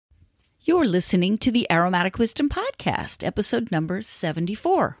You're listening to the Aromatic Wisdom Podcast, episode number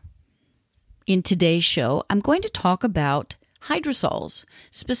 74. In today's show, I'm going to talk about hydrosols.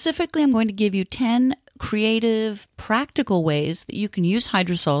 Specifically, I'm going to give you 10 creative, practical ways that you can use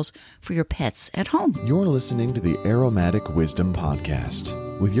hydrosols for your pets at home. You're listening to the Aromatic Wisdom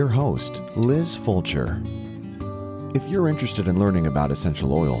Podcast with your host, Liz Fulcher. If you're interested in learning about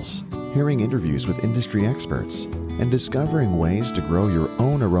essential oils, hearing interviews with industry experts, and discovering ways to grow your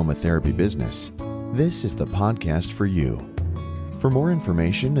own aromatherapy business, this is the podcast for you. For more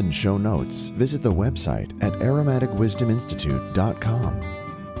information and show notes, visit the website at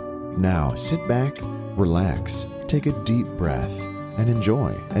aromaticwisdominstitute.com. Now, sit back, relax, take a deep breath, and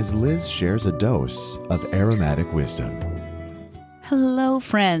enjoy as Liz shares a dose of aromatic wisdom. Hello,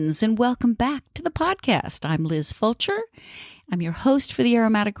 friends, and welcome back to the podcast. I'm Liz Fulcher. I'm your host for the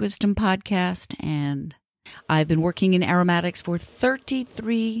Aromatic Wisdom Podcast, and I've been working in aromatics for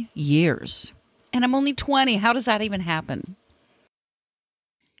 33 years. And I'm only 20. How does that even happen?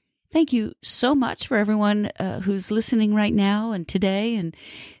 Thank you so much for everyone who's listening right now and today and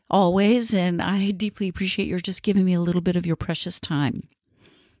always, and I deeply appreciate your just giving me a little bit of your precious time.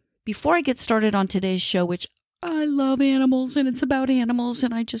 Before I get started on today's show, which I love animals, and it's about animals,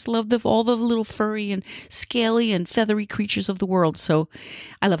 and I just love all the little furry and scaly and feathery creatures of the world. So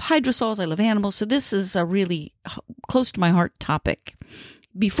I love hydrosols, I love animals, so this is a really close to my heart topic.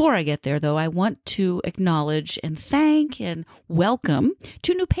 Before I get there, though, I want to acknowledge and thank and welcome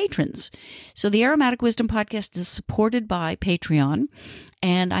two new patrons. So the Aromatic Wisdom Podcast is supported by Patreon,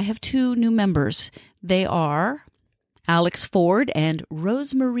 and I have two new members. They are Alex Ford and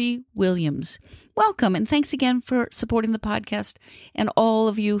Rosemary Williams. Welcome, and thanks again for supporting the podcast and all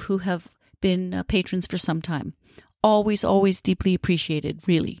of you who have been patrons for some time. Always, always deeply appreciated,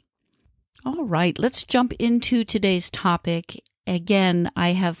 really. All right, let's jump into today's topic. Again,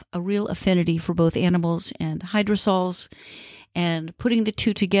 I have a real affinity for both animals and hydrosols, and putting the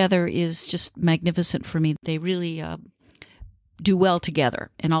two together is just magnificent for me. They really do well together,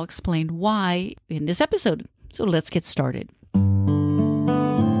 and I'll explain why in this episode. So let's get started.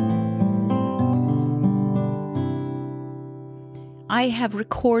 I have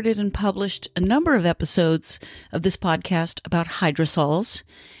recorded and published a number of episodes of this podcast about hydrosols,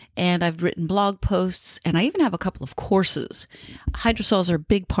 and I've written blog posts, and I even have a couple of courses. Hydrosols are a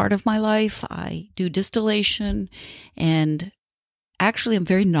big part of my life. I do distillation, and actually I'm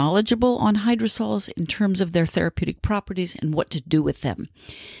very knowledgeable on hydrosols in terms of their therapeutic properties and what to do with them.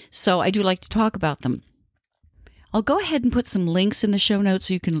 So I do like to talk about them. I'll go ahead and put some links in the show notes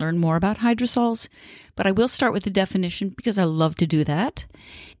so you can learn more about hydrosols, but I will start with the definition because I love to do that.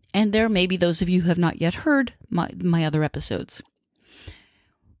 And there may be those of you who have not yet heard my other episodes.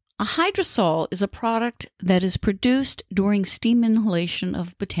 A hydrosol is a product that is produced during steam inhalation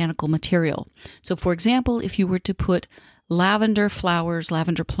of botanical material. So, for example, if you were to put lavender flowers,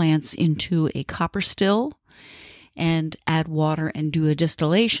 lavender plants into a copper still and add water and do a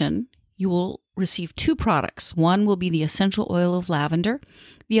distillation, you will receive two products. One will be the essential oil of lavender.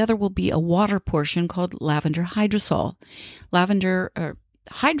 The other will be a water portion called lavender hydrosol. Lavender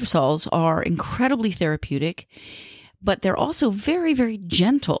hydrosols are incredibly therapeutic, but they're also very, very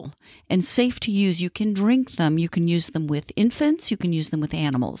gentle and safe to use. You can drink them. You can use them with infants. You can use them with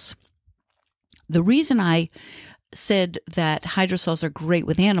animals. The reason I said that hydrosols are great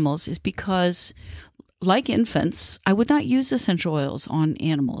with animals is because, like infants, I would not use essential oils on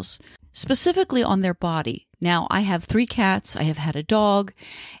animals, specifically on their body. Now, I have 3 cats, I have had a dog,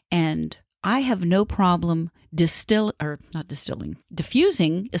 and I have no problem diffusing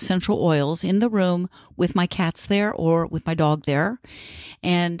essential oils in the room with my cats there or with my dog there.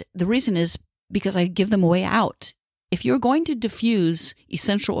 And the reason is because I give them a way out. If you're going to diffuse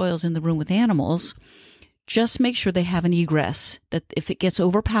essential oils in the room with animals, just make sure they have an egress, that if it gets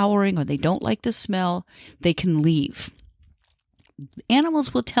overpowering or they don't like the smell, they can leave.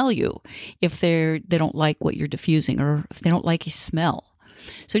 Animals will tell you if they don't like what you're diffusing or if they don't like a smell.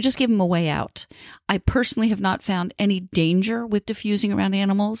 So just give them a way out. I personally have not found any danger with diffusing around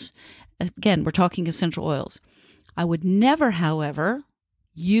animals. Again, we're talking essential oils. I would never, however,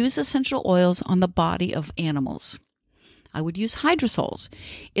 use essential oils on the body of animals. I would use hydrosols.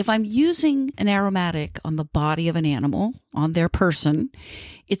 If I'm using an aromatic on the body of an animal, on their person,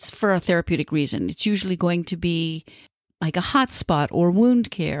 it's for a therapeutic reason. It's usually going to be like a hot spot or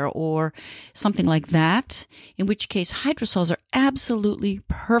wound care or something like that, in which case hydrosols are absolutely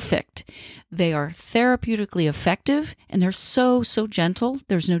perfect. They are therapeutically effective, and they're so gentle,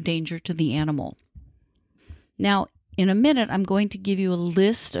 there's no danger to the animal. Now, in a minute, I'm going to give you a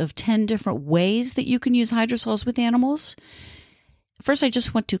list of 10 different ways that you can use hydrosols with animals. First, I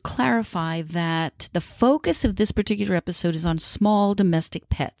just want to clarify that the focus of this particular episode is on small domestic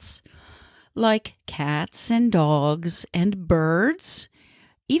pets, like cats and dogs and birds,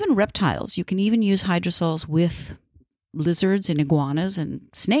 even reptiles. You can even use hydrosols with lizards and iguanas and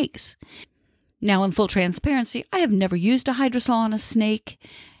snakes. Now, in full transparency, I have never used a hydrosol on a snake,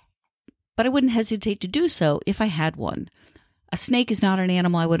 but I wouldn't hesitate to do so if I had one. A snake is not an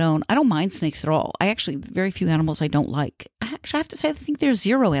animal I would own. I don't mind snakes at all. Very few animals I don't like. Actually, I have to say, I think there's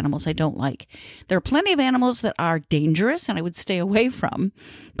 0 animals I don't like. There are plenty of animals that are dangerous and I would stay away from,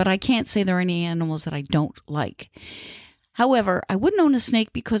 but I can't say there are any animals that I don't like. However, I wouldn't own a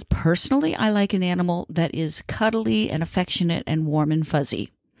snake because personally, I like an animal that is cuddly and affectionate and warm and fuzzy.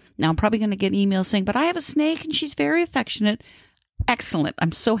 Now, I'm probably going to get emails saying, but I have a snake and she's very affectionate. Excellent.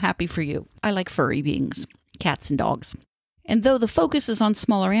 I'm so happy for you. I like furry beings, cats and dogs. And though the focus is on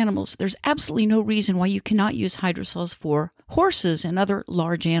smaller animals, there's absolutely no reason why you cannot use hydrosols for horses and other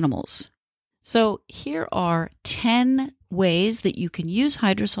large animals. So here are 10 ways that you can use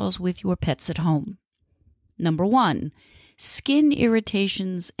hydrosols with your pets at home. Number 1, skin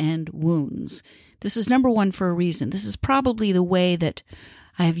irritations and wounds. This is number 1 for a reason. This is probably the way that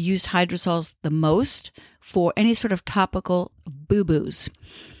I have used hydrosols the most for any sort of topical boo-boos.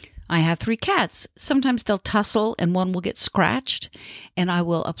 I have 3 cats. Sometimes they'll tussle and one will get scratched, and I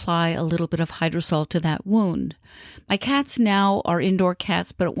will apply a little bit of hydrosol to that wound. My cats now are indoor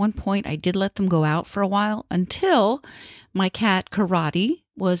cats, but at one point I did let them go out for a while until my cat Karate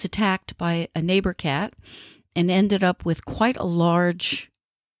was attacked by a neighbor cat and ended up with quite a large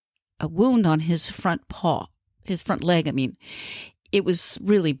wound on his front leg. It was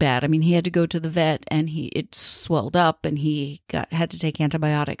really bad. He had to go to the vet and it swelled up and he had to take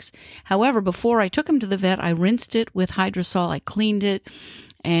antibiotics. However, before I took him to the vet, I rinsed it with hydrosol. I cleaned it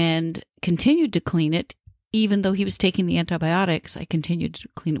and continued to clean it. Even though he was taking the antibiotics, I continued to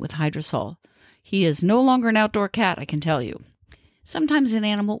clean it with hydrosol. He is no longer an outdoor cat, I can tell you. Sometimes an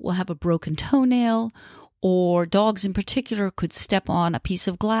animal will have a broken toenail, or dogs in particular could step on a piece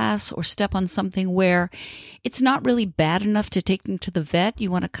of glass or step on something where it's not really bad enough to take them to the vet. You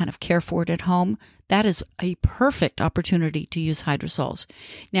want to kind of care for it at home. That is a perfect opportunity to use hydrosols.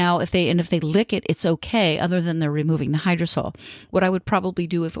 Now, if they lick it, it's okay, other than they're removing the hydrosol. What I would probably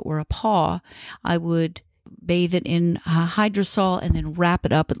do if it were a paw, I would bathe it in hydrosol and then wrap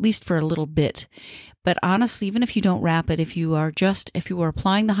it up, at least for a little bit. But honestly, even if you don't wrap it, if you are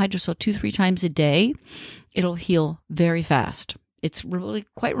applying the hydrosol 2-3 times a day, it'll heal very fast. It's really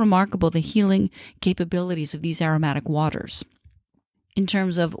quite remarkable, the healing capabilities of these aromatic waters. In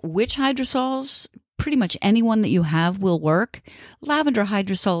terms of which hydrosols, pretty much any one that you have will work. Lavender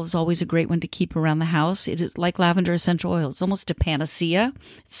hydrosol is always a great one to keep around the house. It is like lavender essential oil. It's almost a panacea.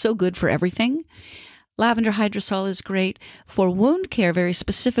 It's so good for everything. Lavender hydrosol is great. For wound care, very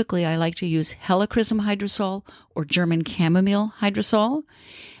specifically, I like to use helichrysum hydrosol or German chamomile hydrosol.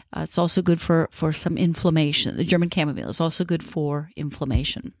 It's also good for some inflammation. The German chamomile is also good for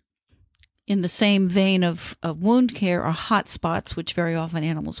inflammation. In the same vein of wound care are hot spots, which very often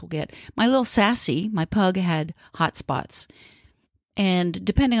animals will get. My little Sassy, my pug, had hot spots. And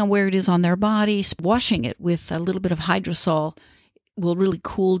depending on where it is on their body, washing it with a little bit of hydrosol will really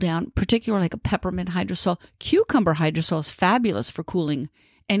cool down, particularly like a peppermint hydrosol. Cucumber hydrosol is fabulous for cooling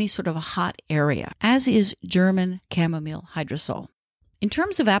any sort of a hot area, as is German chamomile hydrosol. In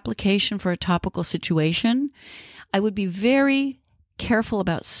terms of application for a topical situation, I would be very careful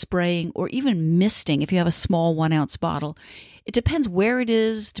about spraying or even misting if you have a small 1-ounce bottle. It depends where it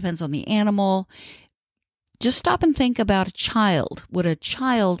is, depends on the animal. Just stop and think about a child. Would a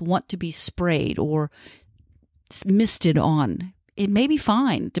child want to be sprayed or misted on? It may be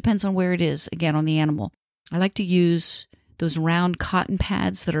fine. Depends on where it is, again, on the animal. I like to use those round cotton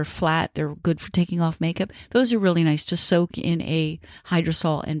pads that are flat. They're good for taking off makeup. Those are really nice to soak in a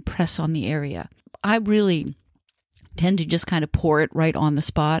hydrosol and press on the area. I really tend to just kind of pour it right on the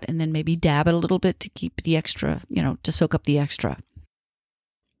spot and then maybe dab it a little bit to keep the extra, to soak up the extra.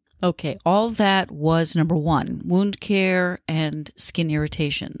 Okay, all that was number 1, wound care and skin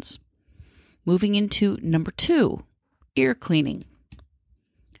irritations. Moving into number 2, ear cleaning.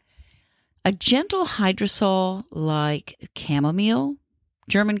 A gentle hydrosol like chamomile,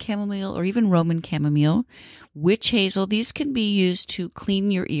 German chamomile, or even Roman chamomile, witch hazel, these can be used to clean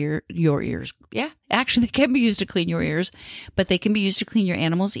your ears. Yeah, actually they can be used to clean your ears, but they can be used to clean your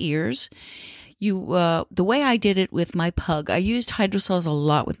animal's ears. The way I did it with my pug, I used hydrosols a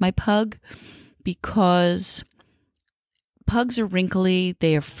lot with my pug because pugs are wrinkly,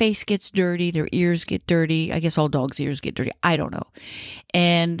 their face gets dirty, their ears get dirty. I guess all dogs' ears get dirty. I don't know.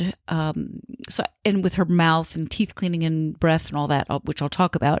 And and with her mouth and teeth cleaning and breath and all that, which I'll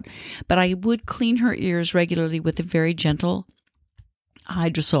talk about. But I would clean her ears regularly with a very gentle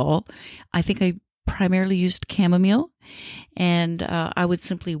hydrosol. I think I primarily used chamomile, and I would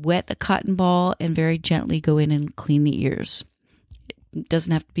simply wet the cotton ball and very gently go in and clean the ears. It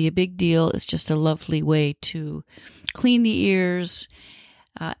doesn't have to be a big deal. It's just a lovely way to clean the ears.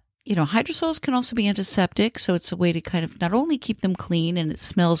 Hydrosols can also be antiseptic, so it's a way to kind of not only keep them clean and it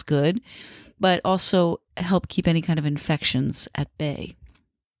smells good, but also help keep any kind of infections at bay.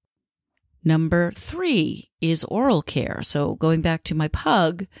 Number 3 is oral care. So going back to my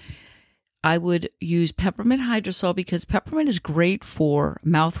pug, I would use peppermint hydrosol because peppermint is great for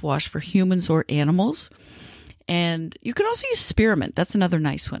mouthwash for humans or animals. And you can also use spearmint. That's another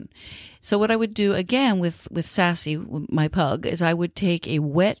nice one. So what I would do, again, with Sassy, my pug, is I would take a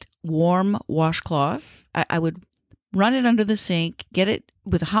wet, warm washcloth. I would run it under the sink, get it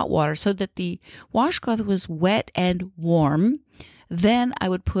with hot water so that the washcloth was wet and warm. Then I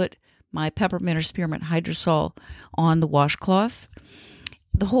would put my peppermint or spearmint hydrosol on the washcloth.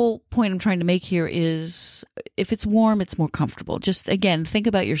 The whole point I'm trying to make here is if it's warm, it's more comfortable. Just, again, think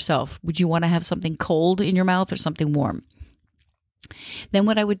about yourself. Would you want to have something cold in your mouth or something warm? Then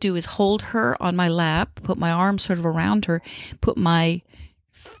what I would do is hold her on my lap, put my arm sort of around her, put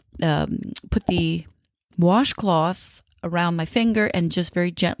the washcloth around my finger and just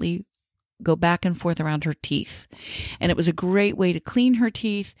very gently go back and forth around her teeth. And it was a great way to clean her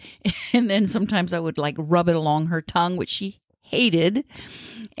teeth. And then sometimes I would rub it along her tongue, which she hated.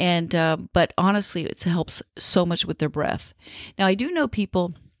 And but honestly, it helps so much with their breath. Now, I do know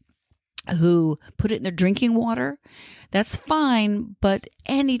people who put it in their drinking water. That's fine, but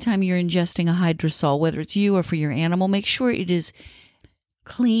anytime you're ingesting a hydrosol, whether it's you or for your animal, make sure it is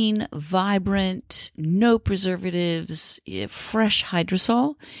clean, vibrant, no preservatives, fresh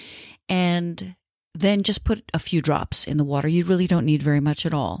hydrosol, and then just put a few drops in the water. You really don't need very much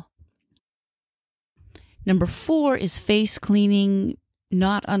at all. Number 4 is face cleaning,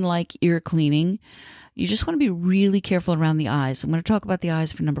 not unlike ear cleaning. You just want to be really careful around the eyes. I'm going to talk about the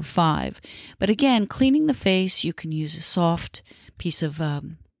eyes for number 5. But again, cleaning the face, you can use a soft piece of a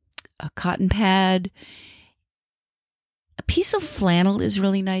cotton pad. A piece of flannel is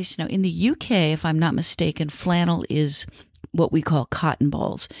really nice. Now, in the UK, if I'm not mistaken, flannel is what we call cotton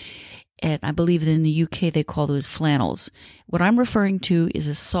balls. And I believe that in the UK, they call those flannels. What I'm referring to is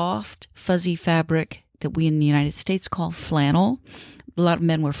a soft, fuzzy fabric that we in the United States call flannel. A lot of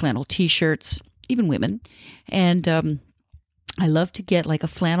men wear flannel t-shirts, even women. And I love to get a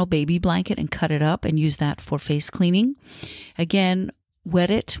flannel baby blanket and cut it up and use that for face cleaning. Again,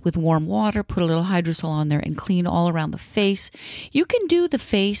 wet it with warm water, put a little hydrosol on there and clean all around the face. You can do the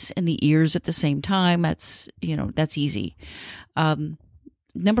face and the ears at the same time. That's easy.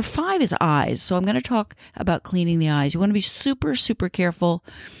 Number 5 is eyes. So I'm going to talk about cleaning the eyes. You want to be super, super careful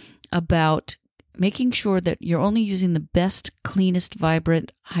about making sure that you're only using the best, cleanest,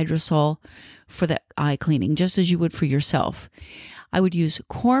 vibrant hydrosol for the eye cleaning, just as you would for yourself. I would use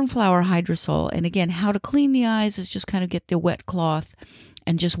cornflower hydrosol. And again, how to clean the eyes is just kind of get the wet cloth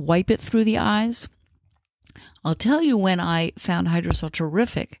and just wipe it through the eyes. I'll tell you when I found hydrosol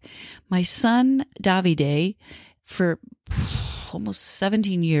terrific. My son, Davide, for almost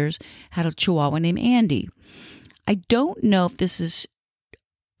 17 years, had a Chihuahua named Andy. I don't know if this is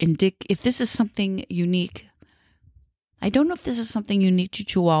something unique. I don't know if this is something unique to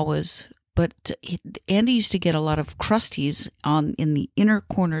Chihuahuas, but Andy used to get a lot of crusties in the inner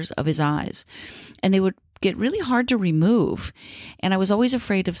corners of his eyes, and they would get really hard to remove. And I was always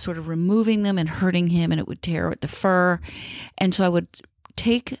afraid of sort of removing them and hurting him, and it would tear at the fur. And so I would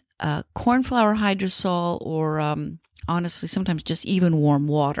take cornflower hydrosol or honestly, sometimes just even warm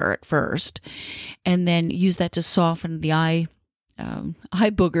water at first, and then use that to soften the eye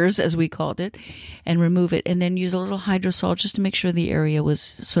boogers, as we called it, and remove it, and then use a little hydrosol just to make sure the area was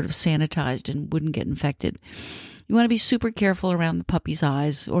sort of sanitized and wouldn't get infected. You want to be super careful around the puppy's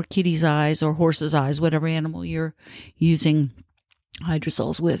eyes or kitty's eyes or horse's eyes, whatever animal you're using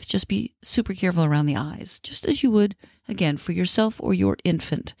hydrosols with. Just be super careful around the eyes, just as you would, again, for yourself or your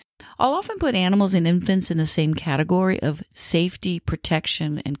infant. I'll often put animals and infants in the same category of safety,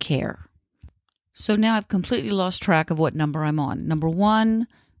 protection, and care. So now I've completely lost track of what number I'm on. Number 1,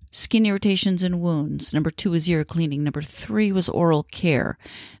 skin irritations and wounds. Number 2 is ear cleaning. Number 3 was oral care.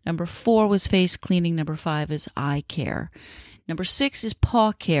 Number 4 was face cleaning. Number 5 is eye care. Number 6 is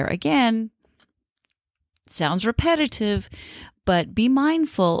paw care. Again, sounds repetitive, but be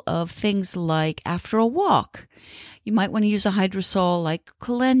mindful of things like after a walk. You might want to use a hydrosol like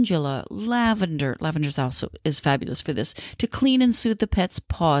calendula, lavender. Lavender also is fabulous for this, to clean and soothe the pet's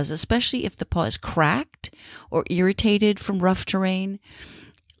paws, especially if the paw is cracked or irritated from rough terrain.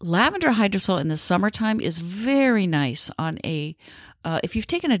 Lavender hydrosol in the summertime is very nice on if you've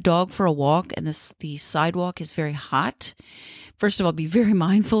taken a dog for a walk and the sidewalk is very hot. First of all, be very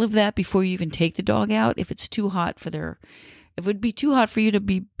mindful of that before you even take the dog out. If it's too hot if it would be too hot for you to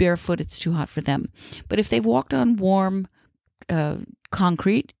be barefoot, it's too hot for them. But if they've walked on warm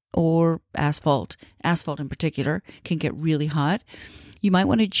concrete or asphalt in particular can get really hot, you might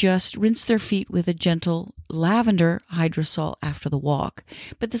want to just rinse their feet with a gentle lavender hydrosol after the walk.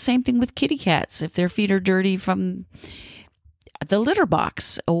 But the same thing with kitty cats. If their feet are dirty from the litter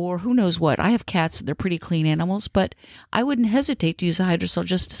box or who knows what. I have cats. They're pretty clean animals, but I wouldn't hesitate to use a hydrosol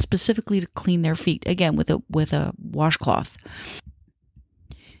just specifically to clean their feet, again, with a washcloth.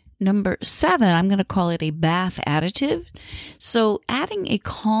 Number 7, I'm going to call it a bath additive. So adding a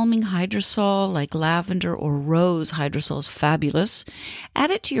calming hydrosol like lavender or rose hydrosol is fabulous. Add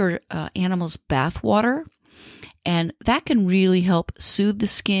it to your animal's bath water, and that can really help soothe the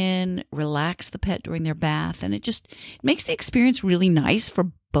skin, relax the pet during their bath, and it makes the experience really nice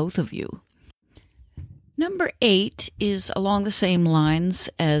for both of you. Number 8 is along the same lines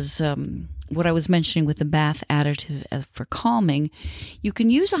as what I was mentioning with the bath additive for calming. You can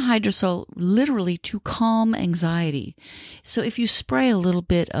use a hydrosol literally to calm anxiety. So if you spray a little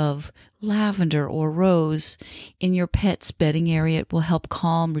bit of lavender or rose in your pet's bedding area, it will help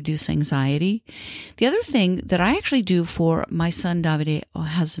reduce anxiety. The other thing that I actually do for my son Davide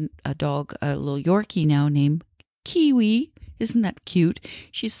has a dog, a little Yorkie now named Kiwi. Isn't that cute?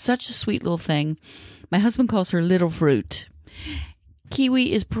 She's such a sweet little thing. My husband calls her Little Fruit.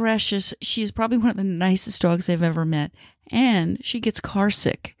 Kiwi is precious. She is probably one of the nicest dogs I've ever met, and she gets car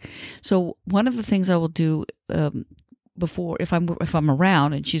sick. So one of the things I will do before, if I'm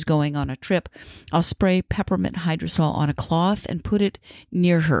around and she's going on a trip, I'll spray peppermint hydrosol on a cloth and put it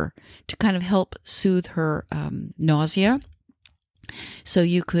near her to kind of help soothe her nausea. So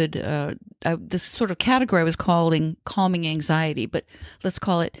you could, this sort of category I was calling calming anxiety, but let's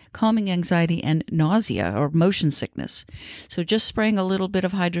call it calming anxiety and nausea or motion sickness. So just spraying a little bit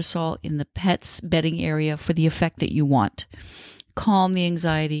of hydrosol in the pet's bedding area for the effect that you want. Calm the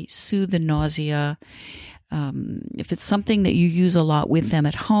anxiety, soothe the nausea. If it's something that you use a lot with them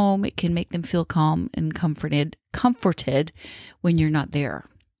at home, it can make them feel calm and comforted when you're not there.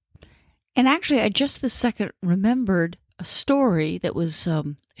 And actually, I just this second remembered a story that was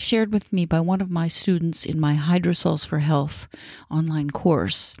shared with me by one of my students in my Hydrosols for Health online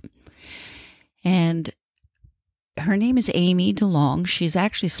course. And her name is Amy DeLong. She's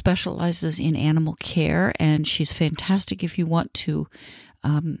actually specializes in animal care, and she's fantastic. If you want to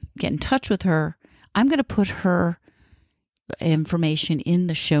get in touch with her, I'm going to put her information in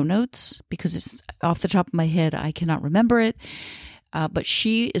the show notes because it's off the top of my head. I cannot remember it. But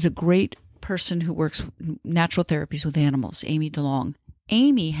she is a great person who works natural therapies with animals, Amy DeLong.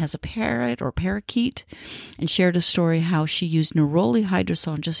 Amy has a parrot or parakeet and shared a story how she used neroli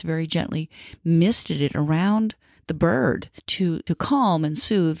hydrosol and just very gently misted it around the bird to calm and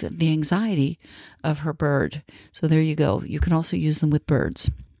soothe the anxiety of her bird. So there you go. You can also use them with birds.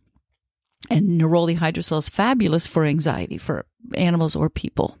 And neroli hydrosol is fabulous for anxiety for animals or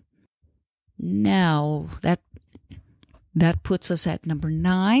people. Now, that puts us at number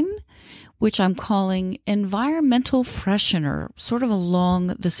 9, which I'm calling environmental freshener, sort of along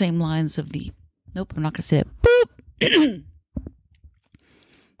the same lines of nope, I'm not going to say it. Boop!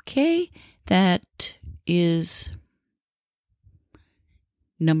 Okay, that is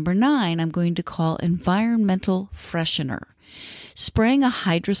number 9. I'm going to call environmental freshener. Spraying a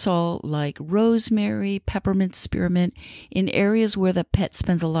hydrosol like rosemary, peppermint, spearmint in areas where the pet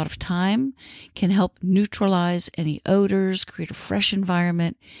spends a lot of time can help neutralize any odors, create a fresh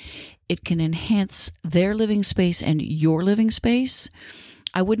environment. It can enhance their living space and your living space.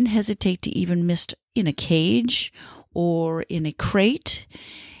 I wouldn't hesitate to even mist in a cage or in a crate.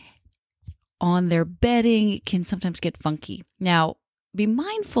 On their bedding, it can sometimes get funky. Now, be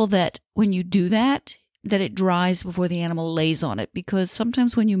mindful that when you do that it dries before the animal lays on it, because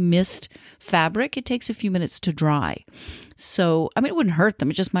sometimes when you mist fabric, it takes a few minutes to dry. So, it wouldn't hurt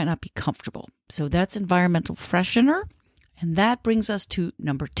them. It just might not be comfortable. So that's environmental freshener. And that brings us to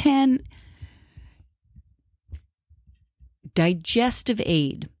number 10, digestive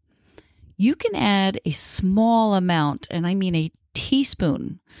aid. You can add a small amount, and I mean a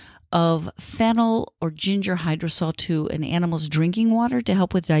teaspoon, of fennel or ginger hydrosol to an animal's drinking water to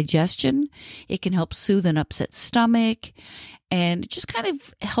help with digestion. It can help soothe an upset stomach, And it just kind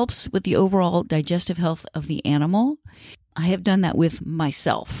of helps with the overall digestive health of the animal. I have done that with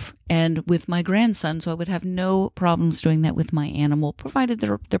myself and with my grandson, so I would have no problems doing that with my animal, provided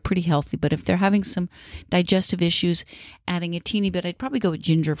they're pretty healthy. But if they're having some digestive issues, adding a teeny bit, I'd probably go with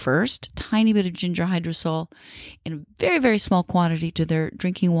ginger first, tiny bit of ginger hydrosol in a very, very small quantity to their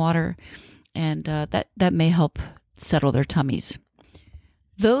drinking water, and that may help settle their tummies.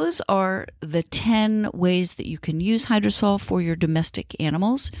 Those are the 10 ways that you can use hydrosol for your domestic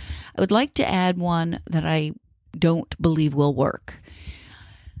animals. I would like to add one that I don't believe will work.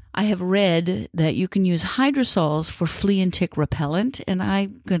 I have read that you can use hydrosols for flea and tick repellent, and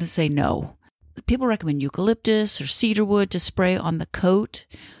I'm going to say no. People recommend eucalyptus or cedarwood to spray on the coat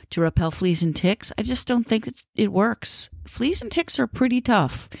to repel fleas and ticks. I just don't think it works. Fleas and ticks are pretty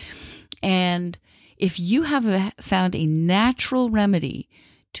tough. And if you have found a natural remedy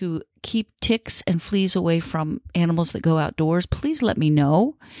to keep ticks and fleas away from animals that go outdoors, please let me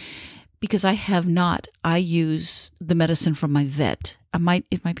know. Because I have not. I use the medicine from my vet.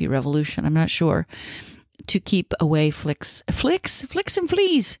 It might be Revolution. I'm not sure. To keep away flicks and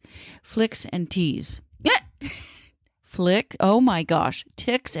fleas, flicks and teas. Flick. Oh my gosh.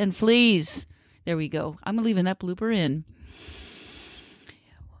 Ticks and fleas. There we go. I'm leaving that blooper in.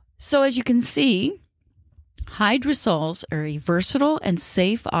 So as you can see, hydrosols are a versatile and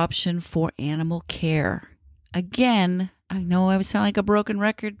safe option for animal care. Again, I know I would sound like a broken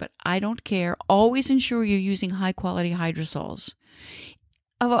record, but I don't care. Always ensure you're using high-quality hydrosols.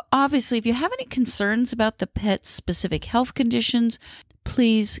 Obviously, if you have any concerns about the pet's specific health conditions,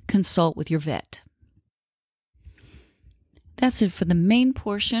 please consult with your vet. That's it for the main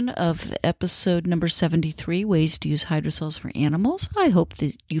portion of episode number 73, Ways to Use Hydrosols for Animals. I hope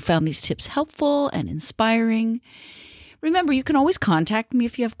that you found these tips helpful and inspiring. Remember, you can always contact me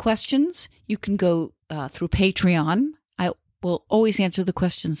if you have questions. You can go through Patreon. I will always answer the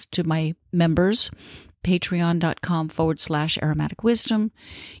questions to my members, patreon.com/aromatic wisdom.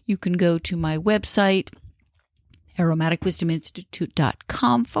 You can go to my website,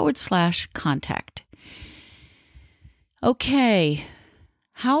 aromaticwisdominstitute.com/contact. Okay,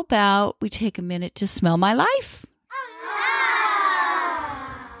 how about we take a minute to smell my life?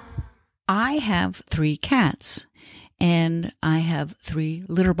 I have 3 cats, and I have 3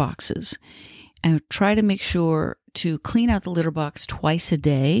 litter boxes. I try to make sure to clean out the litter box twice a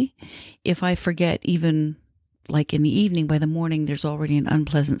day. If I forget, even like in the evening, by the morning, there's already an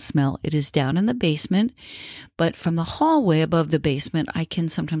unpleasant smell. It is down in the basement, but from the hallway above the basement, I can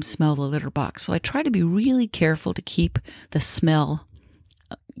sometimes smell the litter box. So I try to be really careful to keep the smell,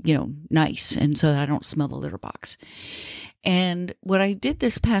 nice, and so that I don't smell the litter box. And what I did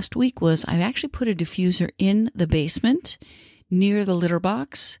this past week was I actually put a diffuser in the basement near the litter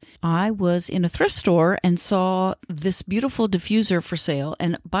box. I was in a thrift store and saw this beautiful diffuser for sale.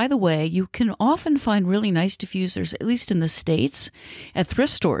 And by the way, you can often find really nice diffusers, at least in the States, at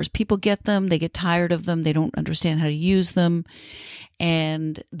thrift stores. People get them, they get tired of them, they don't understand how to use them,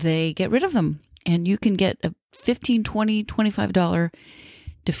 and they get rid of them. And you can get a $15, $20, $25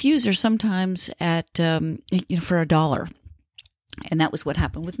 diffuser sometimes at for $1. And that was what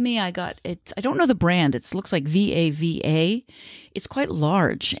happened with me. I got it. I don't know the brand. It looks like VAVA. It's quite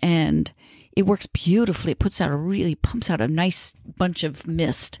large and it works beautifully. It pumps out a nice bunch of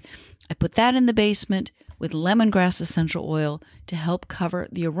mist. I put that in the basement with lemongrass essential oil to help cover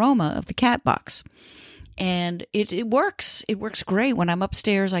the aroma of the cat box. And it works. It works great. When I'm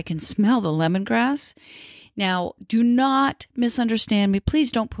upstairs, I can smell the lemongrass. Now, do not misunderstand me. Please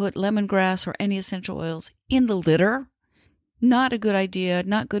don't put lemongrass or any essential oils in the litter. Not a good idea,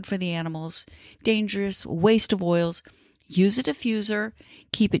 not good for the animals, dangerous, waste of oils. Use a diffuser,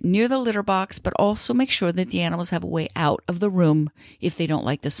 keep it near the litter box, but also make sure that the animals have a way out of the room if they don't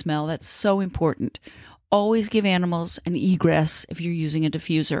like the smell. That's so important. Always give animals an egress if you're using a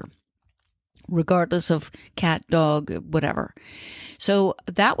diffuser, regardless of cat, dog, whatever. So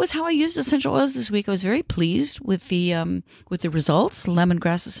that was how I used essential oils this week. I was very pleased with the results.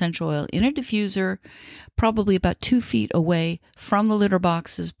 Lemongrass essential oil in a diffuser, probably about 2 feet away from the litter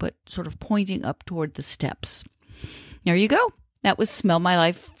boxes, but sort of pointing up toward the steps. There you go. That was Smell My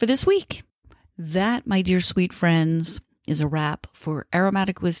Life for this week. That, my dear sweet friends, is a wrap for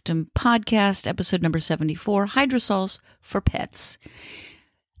Aromatic Wisdom Podcast, episode number 74, Hydrosols for Pets.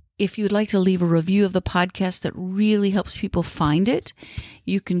 If you'd like to leave a review of the podcast that really helps people find it,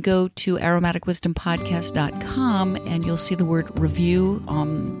 you can go to aromaticwisdompodcast.com and you'll see the word review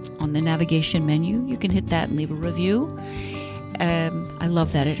on the navigation menu. You can hit that and leave a review. I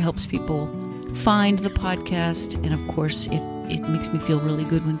love that. It helps people find the podcast. And of course, it makes me feel really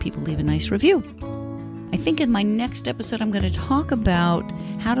good when people leave a nice review. I think in my next episode, I'm going to talk about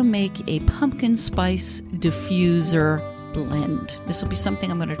how to make a pumpkin spice diffuser blend. This will be something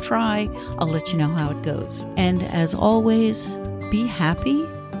I'm going to try. I'll let you know how it goes. And as always, be happy,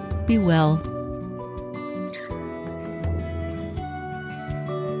 be well,